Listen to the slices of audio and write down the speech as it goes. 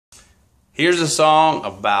Here's a song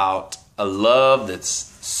about a love that's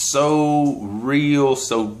so real,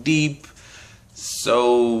 so deep,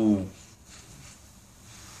 so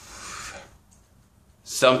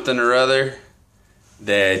something or other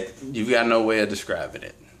that you've got no way of describing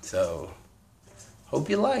it. So, hope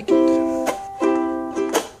you like it.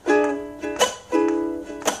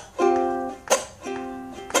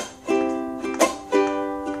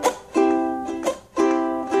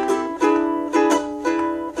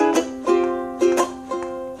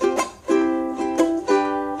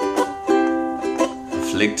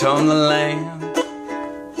 Flicked on the lamp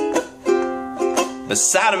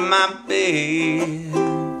beside of my bed,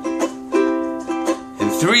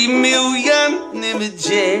 and 3 million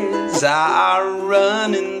images are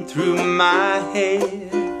running through my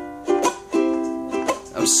head.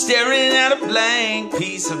 I'm staring at a blank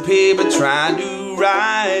piece of paper, trying to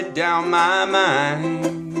write down my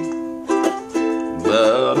mind,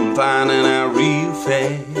 but I'm finding out real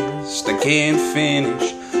fast I can't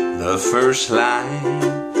finish the first line.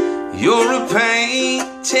 You're a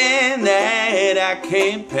painting that I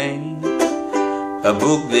can't paint, a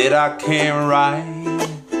book that I can't write.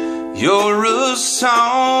 You're a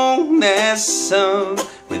song that's sung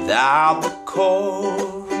without the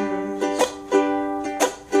chords.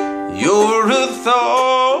 You're a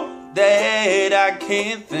thought that I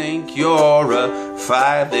can't think. You're a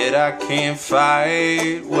fight that I can't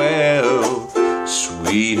fight. Well,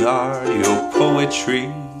 sweetheart, your poetry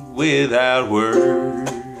without words.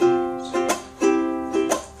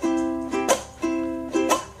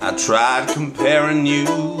 I tried comparing you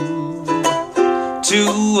to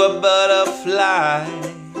a butterfly,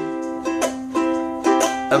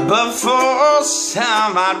 but for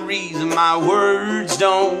some odd reason my words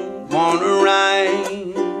don't want to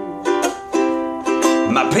rhyme.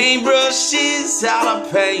 My paintbrush is out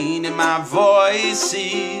of paint and my voice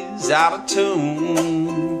is out of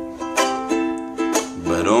tune,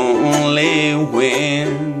 but only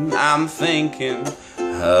when I'm thinking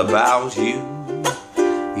about you.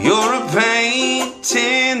 You're a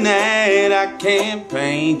painting that I can't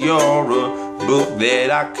paint. You're a book that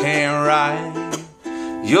I can't write.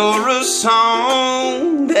 You're a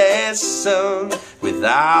song that's sung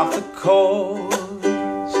without the chords.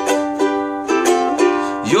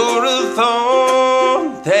 You're a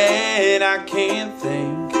thought that I can't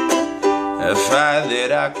think, a fight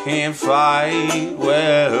that I can't fight.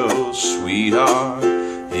 Well, sweetheart,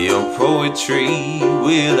 your poetry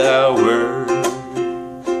without words.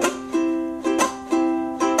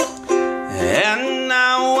 And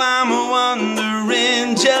now I'm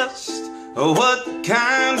wondering just what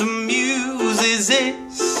kind of muse is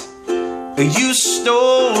this? You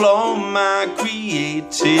stole all my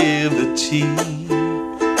creativity,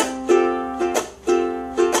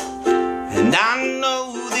 and I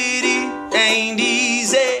know that it ain't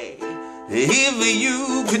easy if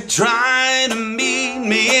you could try to meet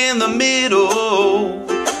me in the middle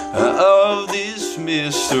of this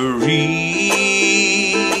mystery.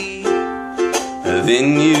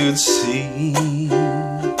 Then you'd see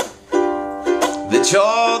that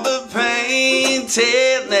you're the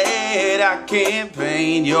painting that I can't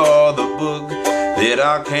paint. You're the book that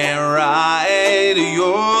I can't write.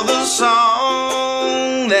 You're the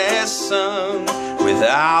song that's sung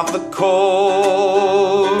without the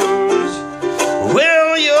chords.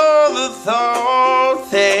 Well, you're the thought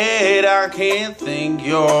that I can't think.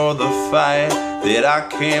 You're the fight that I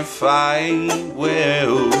can't fight.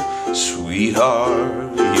 Well,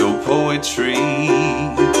 sweetheart, your poetry,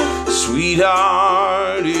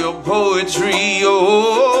 sweetheart, your poetry,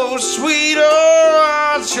 oh,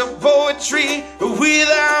 sweetheart, your poetry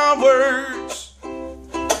without words.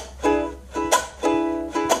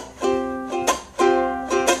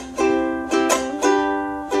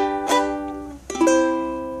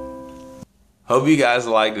 Hope you guys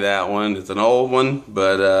like that one. It's an old one,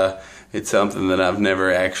 but it's something that I've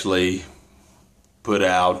never actually put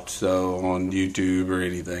out on YouTube or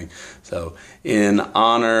anything. So in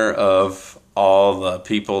honor of all the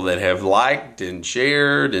people that have liked and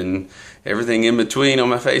shared and everything in between on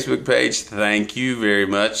my Facebook page, thank you very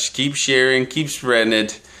much. Keep sharing, keep spreading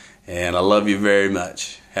it, and I love you very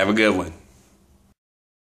much. Have a good one.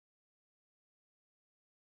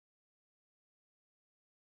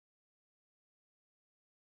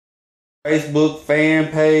 Facebook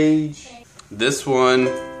fan page. This one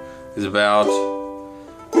is about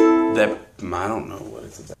that, I don't know what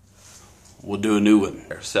it's about. We'll do a new one.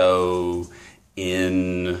 So,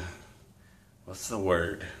 what's the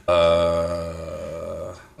word?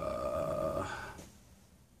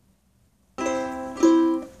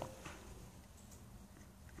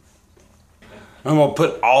 I'm gonna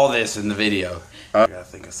put all this in the video. I gotta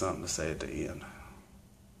think of something to say at the end.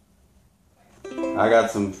 I got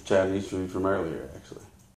some Chinese food from earlier, actually.